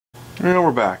And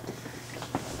we're back.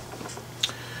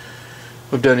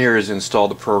 What I've done here is install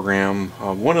the program.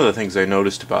 One of the things I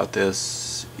noticed about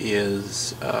this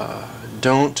is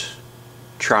don't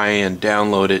try and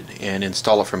download it and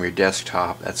install it from your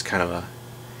desktop. That's kind of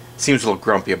seems a little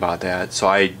grumpy about that. So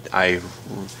I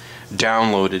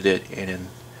downloaded it and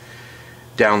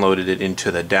downloaded it into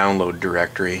the download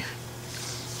directory.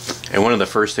 And one of the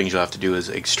first things you'll have to do is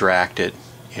extract it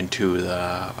into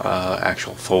the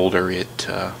actual folder. It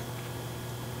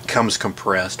comes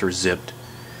compressed or zipped.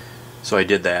 So I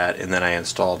did that and then I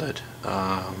installed it.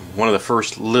 One of the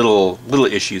first little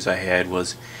issues I had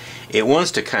was it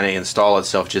wants to kind of install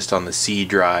itself just on the C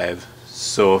drive.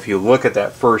 So if you look at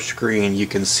that first screen, you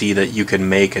can see that you can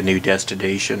make a new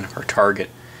destination or target,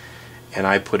 and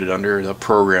I put it under the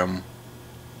program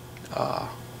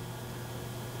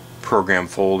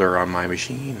folder on my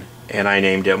machine, and I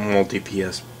named it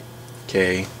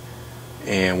multi-PSK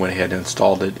and went ahead and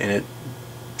installed it, and it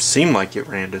seemed like it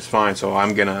ran just fine. So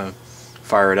I'm gonna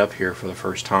fire it up here for the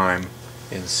first time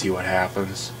and see what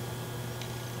happens.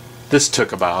 This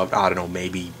took about, I don't know,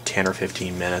 maybe 10 or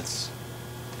 15 minutes.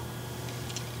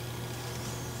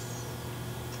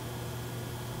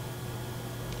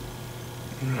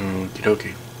 Okie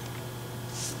dokie.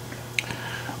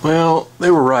 Well,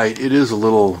 they were right. It is a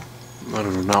little, I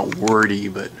don't know, not wordy,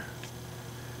 but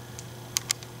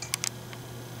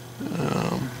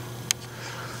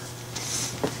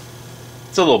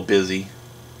it's a little busy.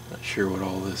 Not sure what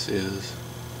all this is.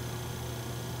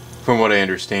 From what I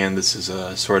understand, this is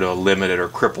a sort of a limited or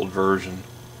crippled version.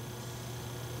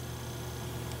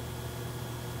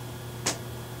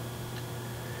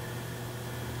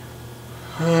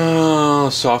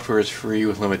 Software is free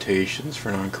with limitations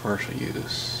for non-commercial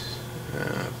use.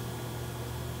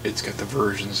 It's got the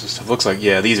versions and stuff. Looks like,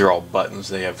 yeah, these are all buttons.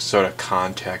 They have sort of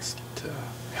context to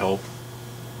help.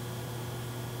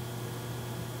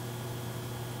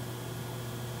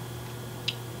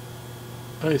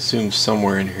 I assume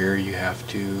somewhere in here you have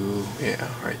to,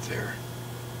 yeah, right there.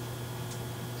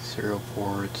 Serial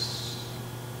ports,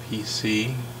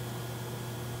 PC.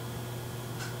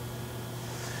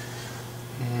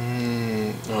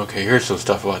 Okay, here's some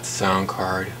stuff about the sound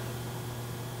card.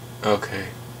 Okay,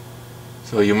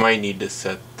 so you might need to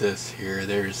set this here.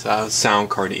 There's sound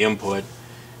card input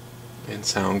and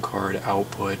sound card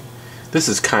output. This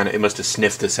is kind of, it must have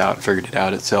sniffed this out and figured it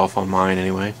out itself on mine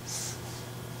anyway.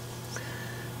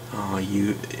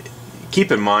 You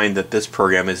keep in mind that this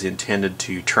program is intended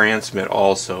to transmit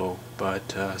also,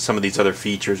 but some of these other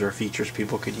features are features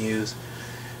people could use.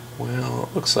 Well,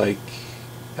 it looks like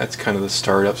that's kind of the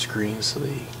startup screen, so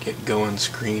the get going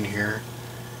screen here.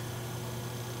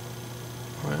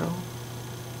 Well,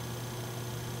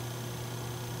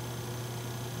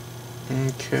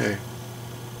 okay.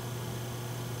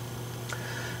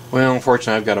 Well,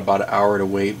 unfortunately, I've got about an hour to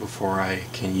wait before I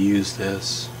can use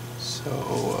this,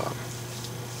 so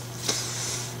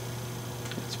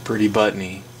it's pretty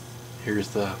buttony. Here's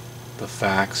the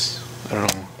fax. I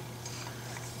don't know.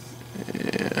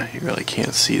 Yeah, you really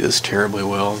can't see this terribly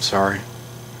well. I'm sorry.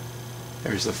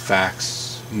 There's the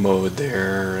fax mode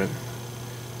there, and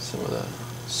some of the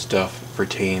stuff it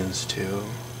pertains to.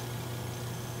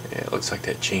 Yeah, it looks like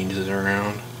that changes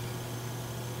around.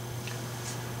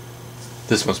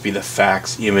 This must be the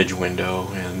fax image window,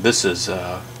 and this is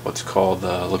what's called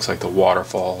looks like the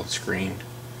waterfall screen.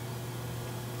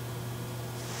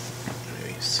 Let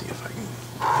me see if I can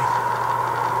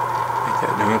make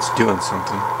that. No, it's doing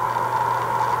something.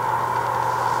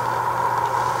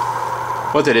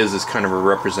 What that is kind of a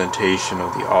representation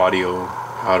of the audio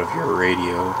out of your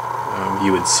radio.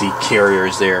 You would see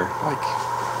carriers there, like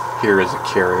here is a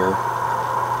carrier.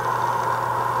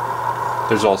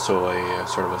 There's also a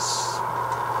sort of a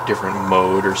different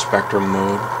mode or spectrum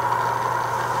mode.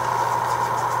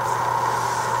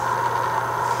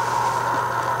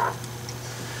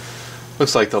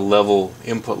 Looks like the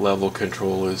input level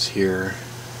control is here.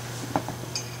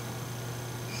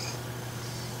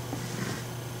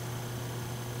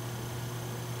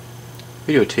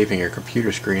 Videotaping your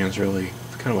computer screen is really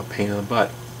kind of a pain in the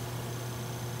butt.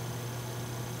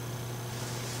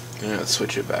 Yeah, let's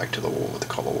switch it back to what they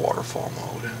call the waterfall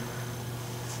mode.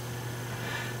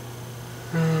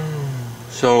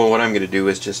 So what I'm going to do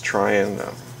is just try and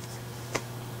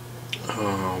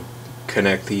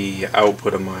connect the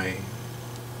output of my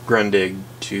Grundig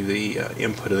to the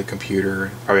input of the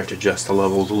computer. Probably have to adjust the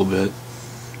levels a little bit.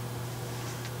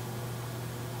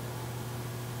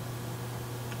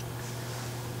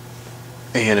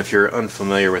 And if you're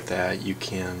unfamiliar with that, you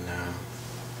can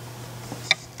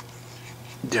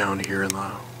down here in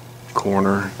the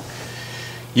corner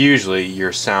Usually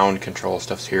your sound control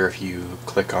stuff's here if you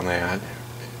click on that,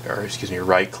 or excuse me,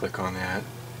 right click on that.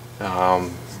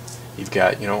 You've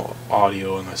got, you know,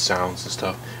 audio and the sounds and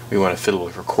stuff. We want to fiddle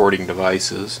with recording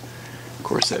devices. Of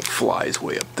course, that flies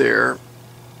way up there,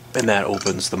 and that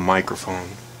opens the microphone.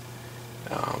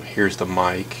 Here's the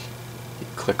mic. You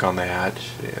click on that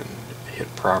and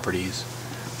hit properties.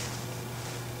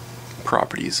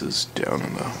 Properties is down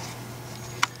in the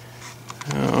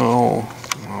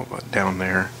about down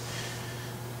there.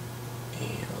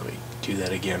 And let me do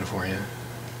that again for you.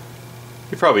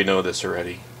 You probably know this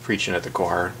already. Preaching at the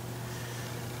choir.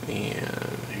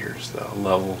 And here's the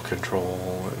level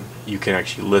control, and you can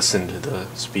actually listen to the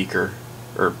speaker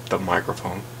or the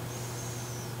microphone.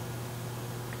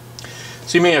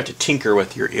 So you may have to tinker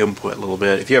with your input a little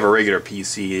bit. If you have a regular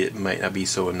PC, it might not be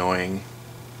so annoying.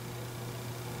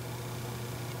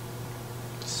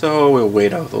 So we'll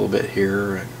wait out a little bit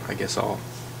here, and I guess I'll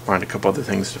find a couple other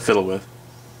things to fiddle with.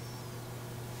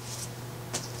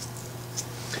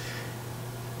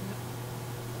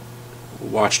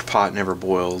 Watched pot never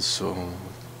boils, so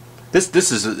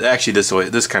this is actually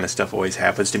this kind of stuff always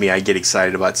happens to me. I get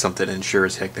excited about something, and sure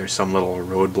as heck there's some little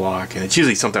roadblock, and it's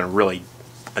usually something really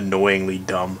annoyingly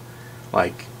dumb,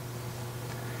 like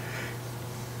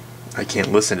I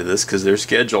can't listen to this because they're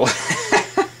scheduled.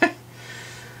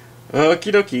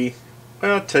 Okie dokie.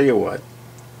 Well, I'll tell you what.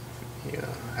 You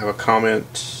have a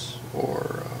comment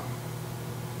or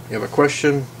you have a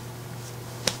question?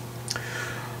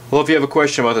 Well, if you have a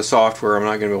question about the software, I'm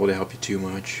not going to be able to help you too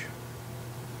much.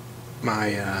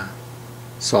 My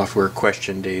software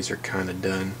question days are kind of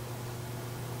done.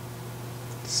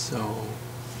 So,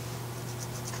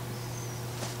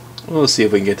 we'll see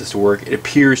if we can get this to work. It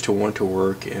appears to want to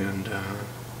work, and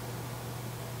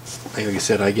like I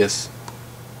said, I guess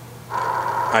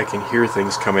I can hear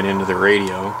things coming into the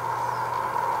radio.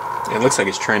 It looks like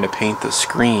it's trying to paint the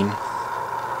screen.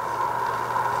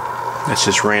 That's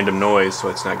just random noise, so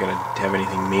it's not going to have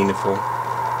anything meaningful.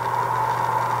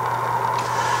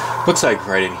 Looks like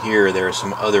right in here there are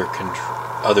some other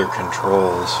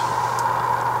controls.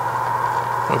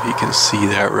 I don't know if you can see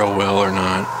that real well or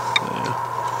not.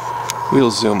 Yeah. We'll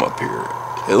zoom up here.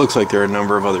 It looks like there are a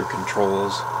number of other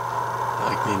controls.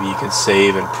 Like maybe you can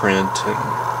save and print, and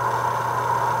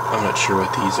I'm not sure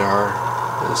what these are.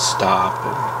 The stop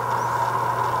and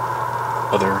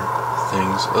other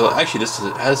things. Well, actually, this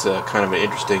has a kind of an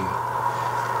interesting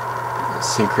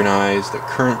synchronize the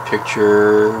current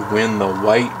picture when the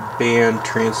white band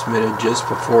transmitted just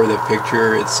before the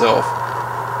picture itself,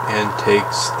 and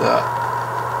takes the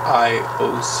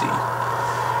IOC.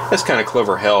 That's kind of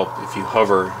clever help. If you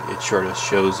hover, it sort of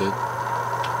shows it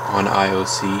on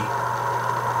IOC.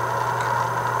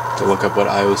 To look up what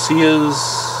IOC is.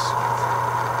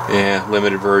 Yeah,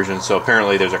 limited version. So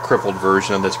apparently there's a crippled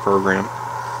version of this program.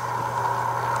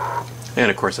 And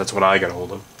of course that's what I got a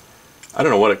hold of. I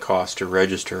don't know what it costs to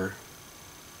register.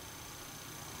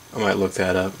 I might look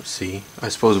that up and see. I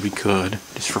suppose we could,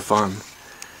 just for fun.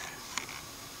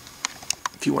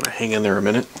 If you want to hang in there a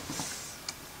minute.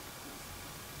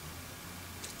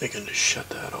 I can just shut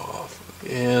that off.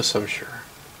 Yes, I'm sure.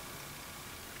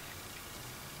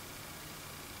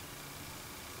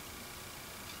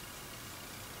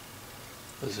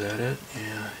 Is that it?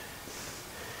 Yeah.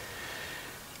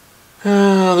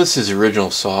 This is the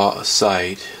original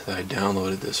site that I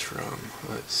downloaded this from.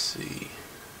 Let's see.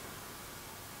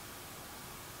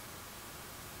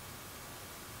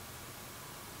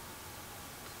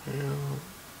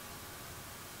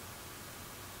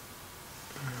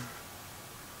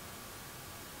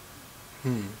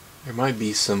 There might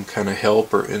be some kind of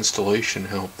help or installation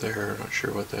help there. I'm not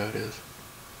sure what that is.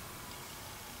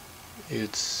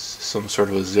 It's some sort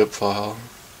of a zip file.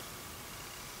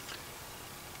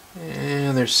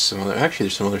 And there's some other, actually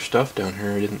there's some other stuff down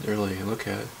here I didn't really look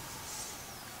at.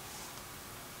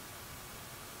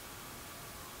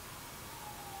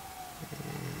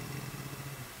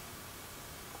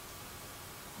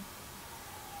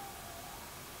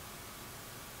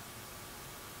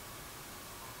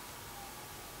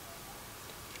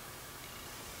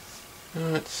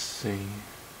 Let's see.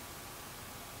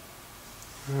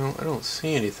 Well, I don't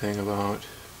see anything about...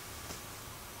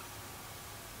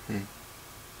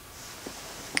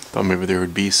 Thought maybe there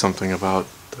would be something about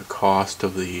the cost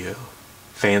of the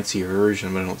fancy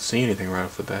version, but I don't see anything right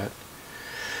off the bat.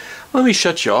 Let me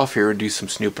shut you off here and do some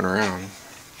snooping around.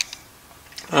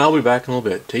 I'll be back in a little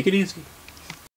bit. Take it easy.